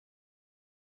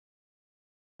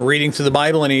Reading through the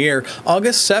Bible in a year,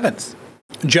 August 7th,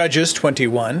 Judges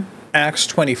 21, Acts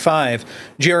 25,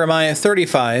 Jeremiah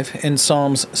 35, and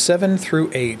Psalms 7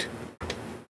 through 8.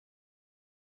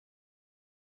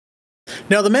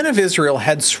 Now the men of Israel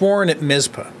had sworn at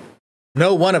Mizpah,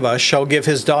 "No one of us shall give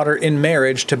his daughter in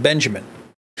marriage to Benjamin."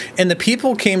 And the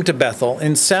people came to Bethel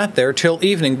and sat there till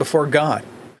evening before God.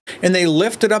 And they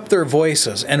lifted up their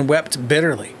voices and wept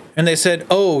bitterly. And they said,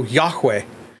 "O Yahweh,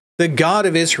 the God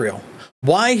of Israel,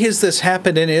 why has this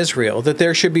happened in Israel, that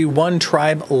there should be one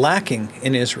tribe lacking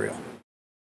in Israel?"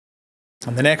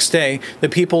 On the next day, the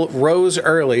people rose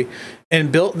early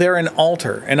and built there an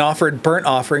altar and offered burnt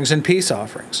offerings and peace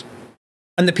offerings.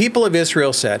 And the people of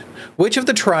Israel said, "Which of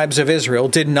the tribes of Israel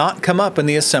did not come up in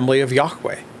the assembly of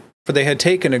Yahweh?" For they had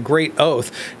taken a great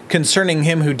oath concerning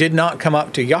him who did not come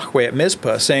up to Yahweh at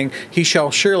Mizpah, saying, "He shall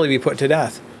surely be put to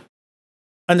death."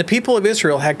 And the people of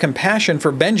Israel had compassion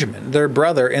for Benjamin, their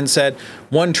brother, and said,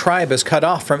 "One tribe is cut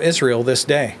off from Israel this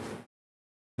day.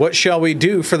 What shall we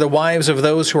do for the wives of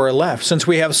those who are left, since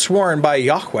we have sworn by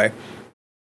Yahweh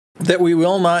that we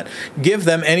will not give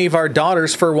them any of our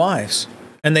daughters for wives?"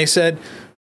 And they said,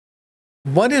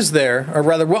 what one is there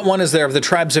of the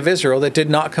tribes of Israel that did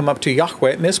not come up to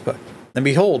Yahweh at Mizpah? And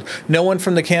behold, no one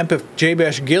from the camp of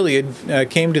Jabesh Gilead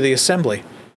came to the assembly.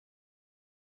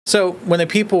 So when the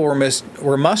people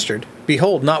were mustered,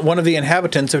 behold, not one of the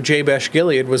inhabitants of Jabesh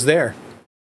Gilead was there.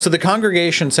 So the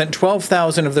congregation sent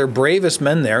 12,000 of their bravest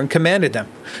men there and commanded them,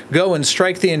 "Go and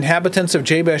strike the inhabitants of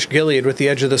Jabesh Gilead with the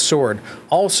edge of the sword,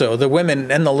 also the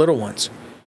women and the little ones.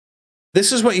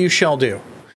 This is what you shall do.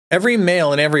 Every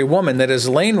male and every woman that is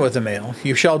lain with a male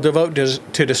you shall devote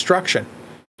to destruction."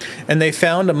 And they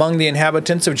found among the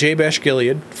inhabitants of Jabesh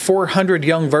Gilead 400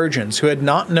 young virgins who had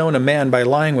not known a man by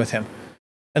lying with him.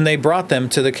 And they brought them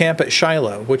to the camp at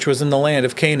Shiloh, which was in the land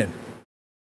of Canaan.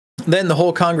 Then the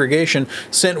whole congregation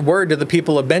sent word to the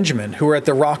people of Benjamin, who were at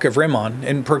the rock of Rimmon,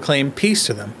 and proclaimed peace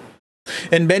to them.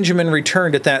 And Benjamin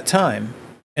returned at that time,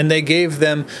 and they gave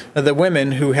them the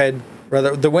women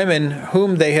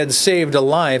whom they had saved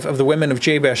alive of the women of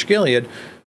Jabesh Gilead,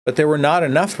 but there were not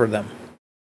enough for them.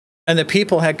 And the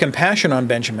people had compassion on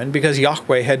Benjamin, because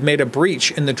Yahweh had made a breach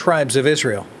in the tribes of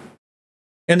Israel.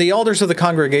 And the elders of the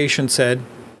congregation said,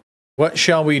 "What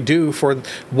shall we do for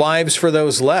wives for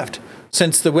those left,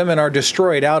 since the women are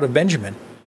destroyed out of Benjamin?"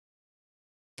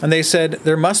 And they said,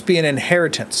 "There must be an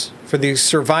inheritance for the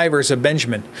survivors of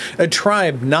Benjamin, a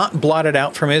tribe not blotted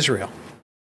out from Israel.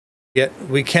 Yet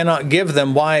we cannot give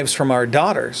them wives from our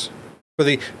daughters, for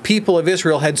the people of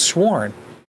Israel had sworn,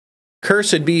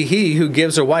 'Cursed be he who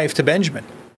gives a wife to Benjamin.'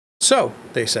 So,"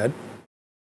 they said,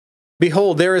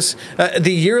 "behold, there is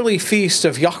the yearly feast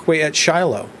of Yahweh at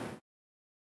Shiloh,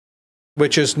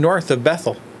 which is north of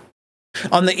Bethel,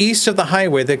 on the east of the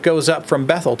highway that goes up from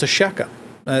Bethel to Shechem,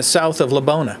 south of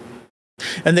Lebonah."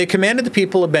 And they commanded the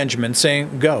people of Benjamin,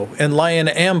 saying, "Go and lie in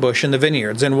ambush in the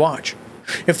vineyards and watch.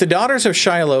 If the daughters of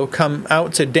Shiloh come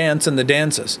out to dance in the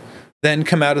dances, then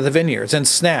come out of the vineyards and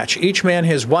snatch each man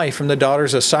his wife from the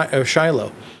daughters of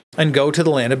Shiloh, and go to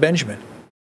the land of Benjamin.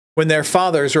 When their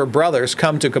fathers or brothers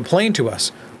come to complain to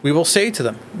us, we will say to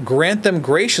them, 'Grant them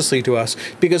graciously to us,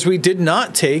 because we did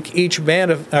not take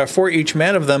for each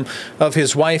man of them of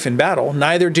his wife in battle,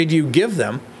 neither did you give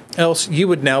them, else you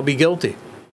would now be guilty.'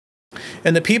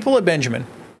 And the people of Benjamin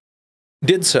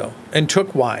did so, and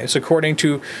took wives according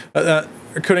to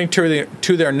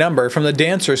their number from the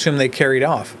dancers whom they carried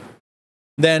off.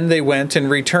 Then they went and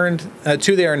returned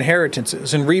to their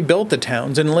inheritances, and rebuilt the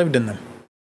towns, and lived in them.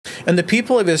 And the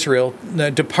people of Israel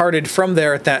departed from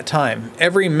there at that time,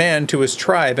 every man to his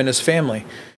tribe and his family.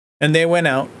 And they went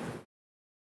out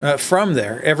from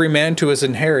there, every man to his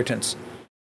inheritance.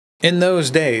 In those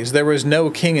days there was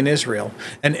no king in Israel,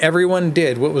 and everyone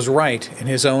did what was right in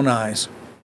his own eyes."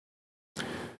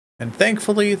 And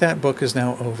thankfully, that book is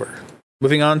now over.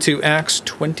 Moving on to Acts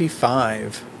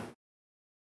 25.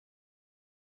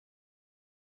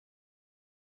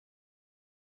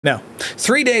 Now,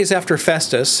 3 days after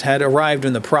Festus had arrived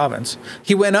in the province,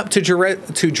 he went up to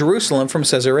Jerusalem from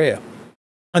Caesarea.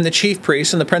 And the chief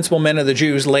priests and the principal men of the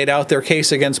Jews laid out their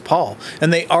case against Paul,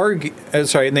 and they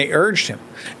urged him,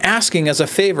 asking as a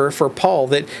favor for Paul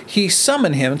that he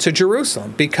summon him to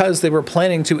Jerusalem, because they were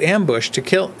planning an ambush to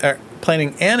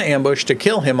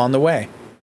kill him on the way.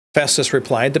 Festus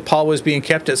replied that Paul was being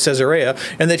kept at Caesarea,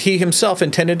 and that he himself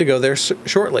intended to go there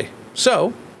shortly.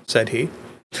 "So," said he,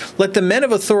 "let the men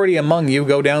of authority among you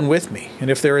go down with me,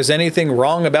 and if there is anything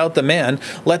wrong about the man,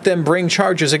 let them bring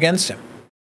charges against him."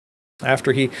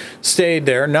 After he stayed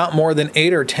there not more than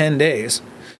 8 or 10 days,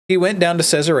 he went down to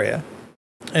Caesarea,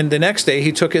 and the next day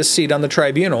he took his seat on the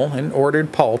tribunal and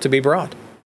ordered Paul to be brought.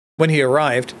 When he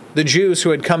arrived, the Jews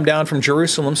who had come down from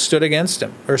Jerusalem stood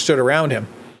around him,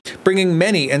 bringing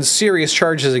many and serious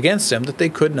charges against him that they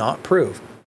could not prove.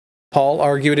 Paul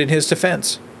argued in his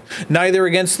defense, "Neither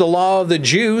against the law of the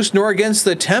Jews, nor against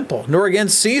the temple, nor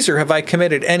against Caesar have I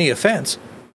committed any offense."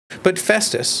 But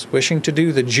Festus, wishing to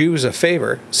do the Jews a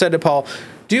favor, said to Paul,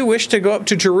 "Do you wish to go up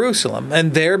to Jerusalem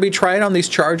and there be tried on these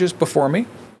charges before me?"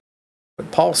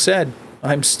 But Paul said,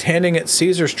 "I'm standing at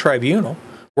Caesar's tribunal,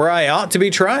 where I ought to be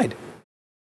tried.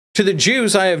 To the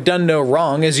Jews I have done no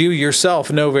wrong, as you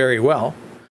yourself know very well.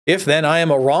 If then I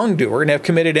am a wrongdoer and have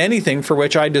committed anything for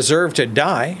which I deserve to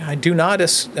die, I do not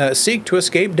seek to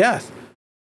escape death.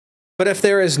 But if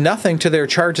there is nothing to their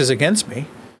charges against me,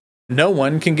 no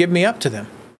one can give me up to them.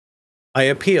 I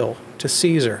appeal to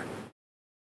Caesar."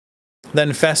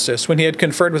 Then Festus, when he had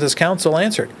conferred with his council,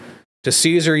 answered, "To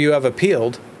Caesar you have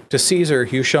appealed, to Caesar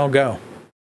you shall go."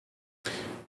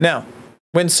 Now,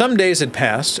 when some days had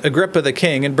passed, Agrippa the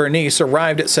king and Bernice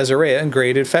arrived at Caesarea and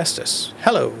greeted Festus.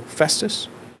 "Hello, Festus."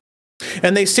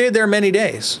 And they stayed there many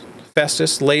days.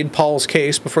 Festus laid Paul's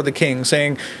case before the king,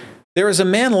 saying, "There is a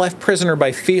man left prisoner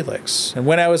by Felix, and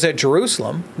when I was at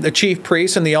Jerusalem, the chief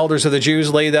priests and the elders of the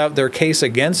Jews laid out their case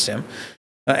against him,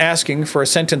 asking for a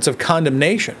sentence of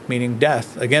condemnation, meaning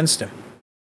death, against him.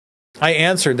 I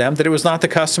answered them that it was not the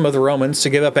custom of the Romans to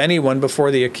give up anyone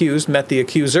before the accused met the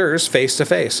accusers face to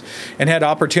face, and had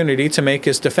opportunity to make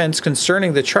his defense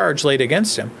concerning the charge laid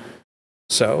against him.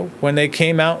 So when they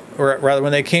came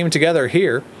together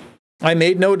here, I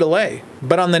made no delay,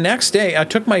 but on the next day I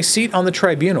took my seat on the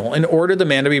tribunal and ordered the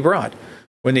man to be brought.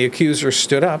 When the accusers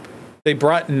stood up, they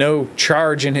brought no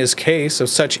charge in his case of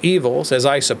such evils as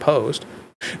I supposed.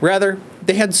 Rather,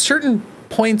 they had certain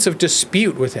points of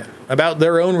dispute with him about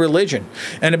their own religion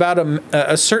and about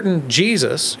a certain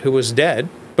Jesus who was dead,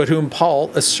 but whom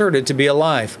Paul asserted to be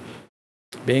alive.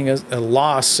 Being a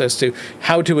loss as to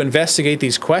how to investigate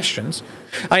these questions,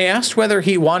 I asked whether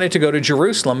he wanted to go to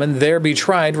Jerusalem and there be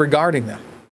tried regarding them.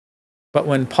 But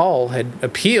when Paul had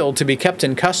appealed to be kept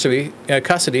in custody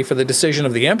for the decision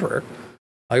of the emperor,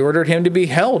 I ordered him to be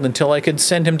held until I could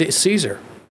send him to Caesar.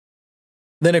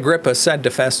 Then Agrippa said to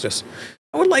Festus,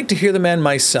 "I would like to hear the man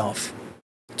myself."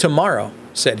 "Tomorrow,"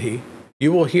 said he,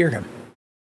 "you will hear him."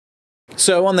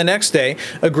 So on the next day,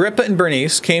 Agrippa and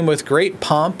Bernice came with great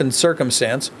pomp and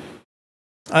circumstance,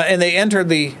 and they entered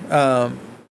the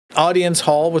audience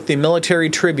hall with the military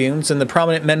tribunes and the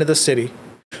prominent men of the city.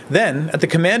 Then, at the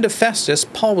command of Festus,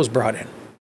 Paul was brought in.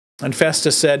 And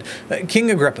Festus said, "King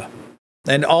Agrippa,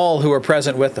 and all who are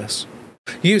present with us,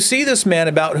 you see this man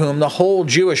about whom the whole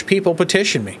Jewish people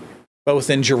petitioned me, both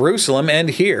in Jerusalem and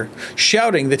here,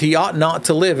 shouting that he ought not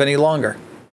to live any longer.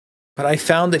 But I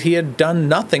found that he had done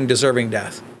nothing deserving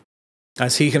death.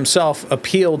 As he himself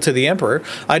appealed to the emperor,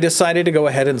 I decided to go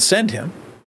ahead and send him,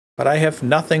 but I have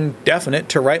nothing definite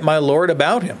to write my lord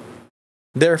about him.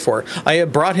 Therefore, I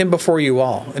have brought him before you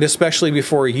all, and especially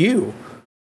before you,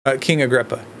 King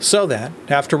Agrippa, so that,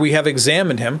 after we have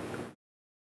examined him,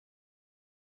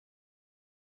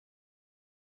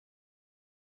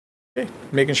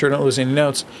 making sure I don't lose any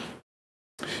notes.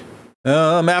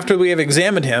 After we have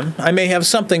examined him, I may have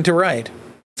something to write.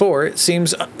 For it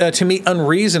seems to me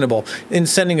unreasonable in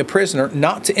sending a prisoner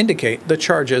not to indicate the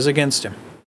charges against him."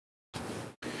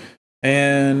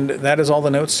 And that is all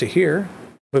the notes to here.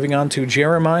 Moving on to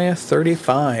Jeremiah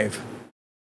 35.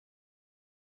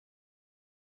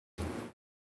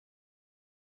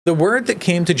 The word that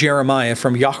came to Jeremiah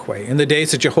from Yahweh in the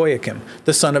days of Jehoiakim,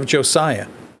 the son of Josiah,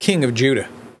 king of Judah.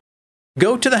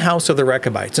 "Go to the house of the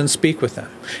Rechabites and speak with them,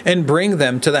 and bring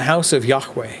them to the house of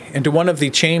Yahweh, and to one of the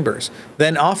chambers,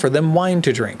 then offer them wine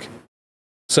to drink."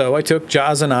 So I took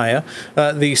Jaazaniah,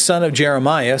 the son of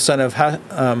Jeremiah, son of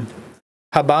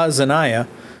Habazaniah,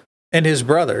 and his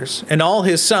brothers, and all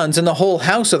his sons, and the whole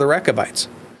house of the Rechabites.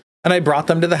 And I brought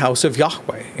them to the house of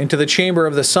Yahweh, into the chamber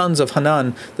of the sons of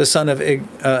Hanan, the son of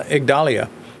Igdaliah,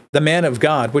 the man of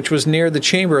God, which was near the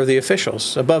chamber of the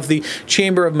officials, above the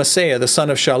chamber of Maaseiah, the son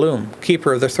of Shallum,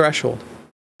 keeper of the threshold.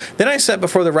 Then I set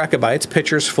before the Rechabites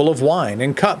pitchers full of wine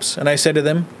and cups, and I said to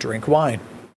them, "Drink wine."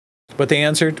 But they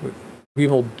answered, "We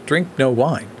will drink no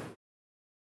wine.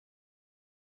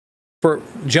 For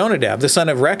Jonadab, the son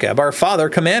of Rechab, our father,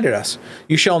 commanded us,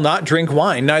 'You shall not drink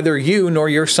wine, neither you nor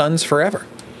your sons forever.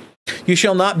 You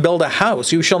shall not build a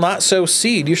house, you shall not sow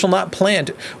seed, you shall not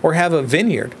plant or have a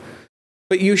vineyard,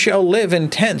 but you shall live in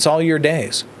tents all your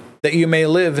days, that you may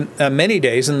live many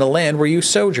days in the land where you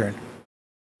sojourn.'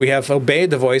 We have obeyed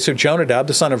the voice of Jonadab,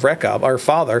 the son of Rechab, our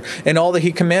father, in all that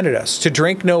he commanded us, to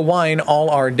drink no wine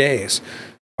all our days,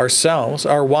 ourselves,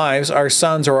 our wives, our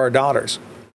sons, or our daughters,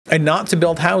 and not to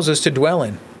build houses to dwell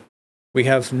in. We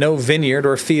have no vineyard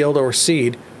or field or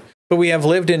seed, but we have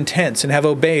lived in tents and have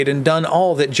obeyed and done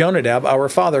all that Jonadab our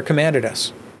father commanded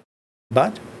us.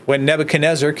 But when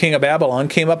Nebuchadnezzar, king of Babylon,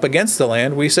 came up against the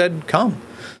land, we said, Come,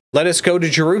 let us go to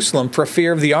Jerusalem for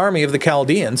fear of the army of the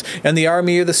Chaldeans and the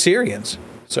army of the Syrians.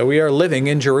 So we are living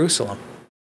in Jerusalem.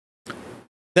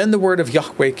 Then the word of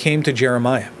Yahweh came to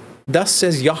Jeremiah. Thus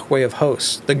says Yahweh of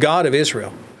hosts, the God of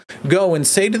Israel, Go and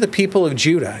say to the people of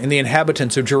Judah and the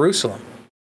inhabitants of Jerusalem,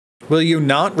 Will you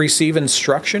not receive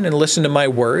instruction and listen to my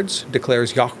words,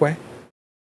 declares Yahweh?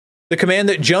 The command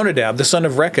that Jonadab, the son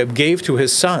of Rechab, gave to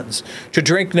his sons, to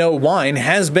drink no wine,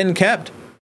 has been kept,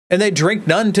 and they drink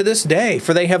none to this day,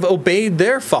 for they have obeyed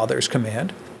their father's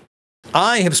command.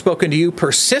 I have spoken to you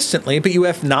persistently, but you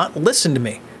have not listened to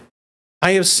me.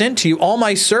 I have sent to you all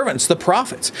my servants, the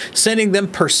prophets, sending them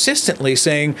persistently,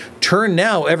 saying, Turn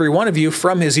now, every one of you,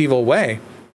 from his evil way,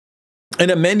 and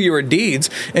amend your deeds,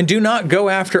 and do not go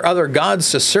after other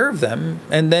gods to serve them,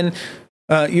 and then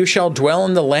you shall dwell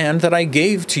in the land that I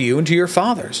gave to you and to your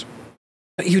fathers.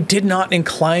 But you did not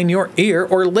incline your ear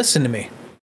or listen to me.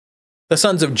 The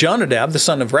sons of Jonadab, the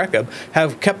son of Rechab,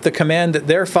 have kept the command that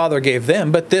their father gave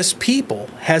them, but this people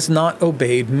has not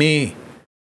obeyed me.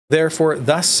 Therefore,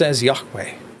 thus says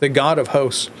Yahweh, the God of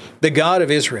hosts, the God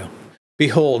of Israel,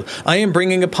 Behold, I am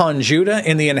bringing upon Judah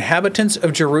and the inhabitants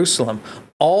of Jerusalem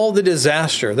all the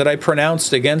disaster that I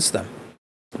pronounced against them,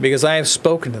 because I have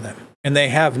spoken to them, and they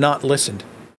have not listened.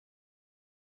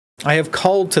 I have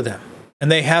called to them,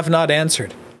 and they have not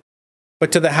answered.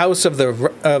 But to the house of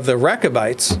the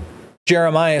Rechabites,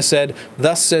 Jeremiah said,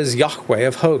 Thus says Yahweh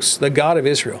of hosts, the God of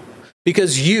Israel,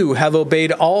 because you have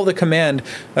obeyed all the command,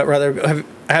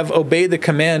 have obeyed the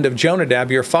command of Jonadab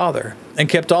your father, and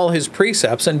kept all his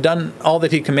precepts, and done all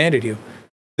that he commanded you.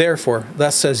 Therefore,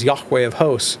 thus says Yahweh of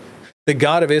hosts, the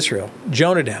God of Israel,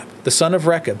 Jonadab, the son of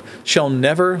Rechab, shall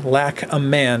never lack a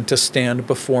man to stand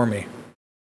before me.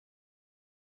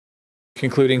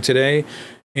 Concluding today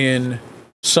in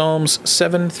Psalms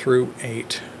 7 through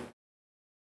 8.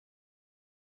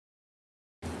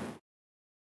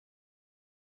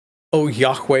 O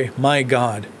Yahweh, my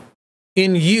God,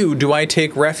 in you do I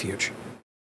take refuge.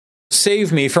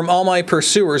 Save me from all my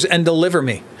pursuers and deliver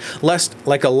me, lest,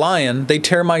 like a lion, they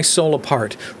tear my soul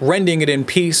apart, rending it in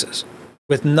pieces,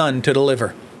 with none to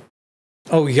deliver.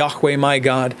 O Yahweh, my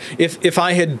God, if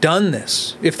I had done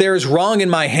this, if there is wrong in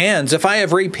my hands, if I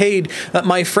have repaid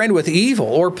my friend with evil,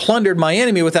 or plundered my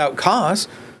enemy without cause,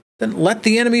 then let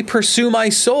the enemy pursue my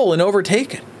soul and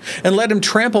overtake it, and let him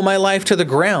trample my life to the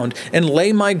ground, and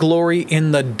lay my glory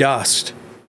in the dust.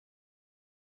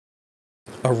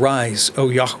 Arise, O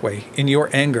Yahweh, in your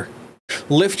anger.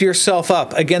 Lift yourself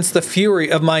up against the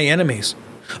fury of my enemies.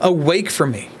 Awake for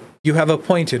me. You have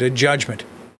appointed a judgment.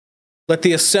 Let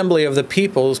the assembly of the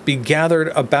peoples be gathered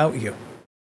about you.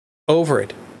 Over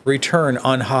it, return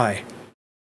on high.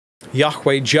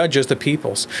 Yahweh judges the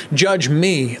peoples. Judge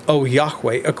me, O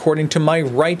Yahweh, according to my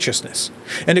righteousness,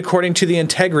 and according to the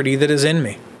integrity that is in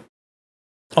me.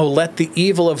 O let the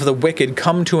evil of the wicked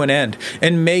come to an end,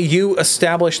 and may you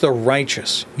establish the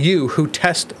righteous, you who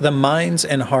test the minds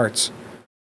and hearts.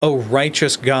 O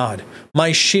righteous God,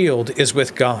 my shield is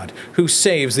with God, who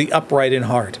saves the upright in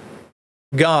heart.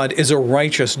 God is a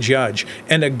righteous judge,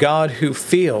 and a God who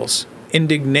feels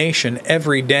indignation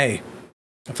every day.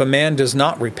 If a man does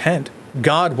not repent,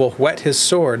 God will whet his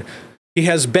sword. He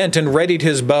has bent and readied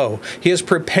his bow. He has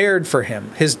prepared for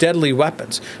him his deadly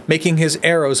weapons, making his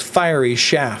arrows fiery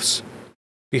shafts.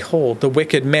 Behold, the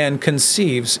wicked man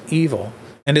conceives evil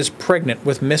and is pregnant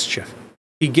with mischief.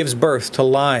 He gives birth to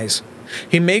lies.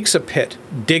 He makes a pit,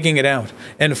 digging it out,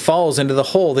 and falls into the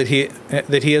hole that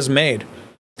he has made.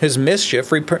 His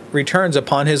mischief returns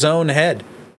upon his own head,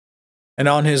 and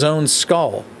on his own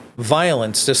skull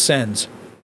violence descends.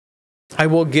 I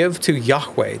will give to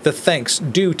Yahweh the thanks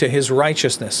due to his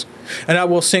righteousness, and I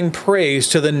will sing praise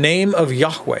to the name of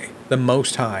Yahweh, the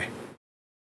Most High.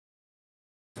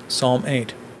 Psalm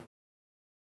 8.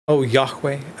 O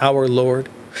Yahweh, our Lord,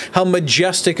 how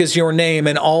majestic is your name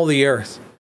in all the earth.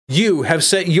 You have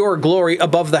set your glory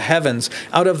above the heavens.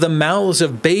 Out of the mouths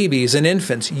of babies and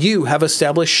infants, you have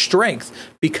established strength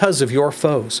because of your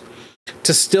foes,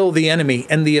 to still the enemy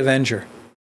and the avenger.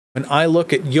 When I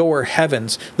look at your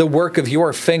heavens, the work of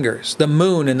your fingers, the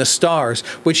moon and the stars,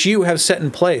 which you have set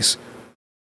in place,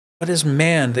 what is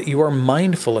man that you are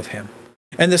mindful of him,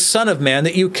 and the Son of Man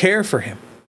that you care for him?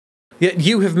 Yet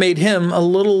you have made him a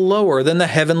little lower than the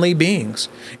heavenly beings,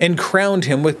 and crowned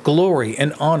him with glory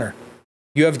and honor.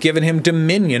 You have given him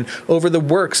dominion over the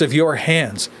works of your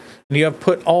hands, and you have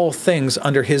put all things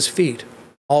under his feet,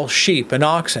 all sheep and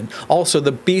oxen, also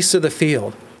the beasts of the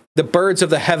field, the birds of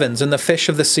the heavens and the fish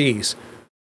of the seas,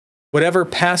 whatever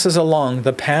passes along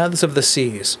the paths of the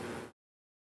seas.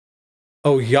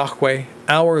 O Yahweh,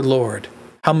 our Lord,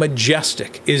 how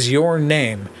majestic is your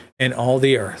name in all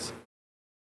the earth.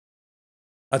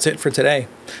 That's it for today.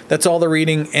 That's all the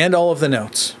reading and all of the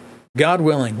notes. God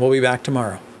willing, we'll be back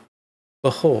tomorrow.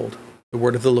 Behold, the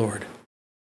word of the Lord.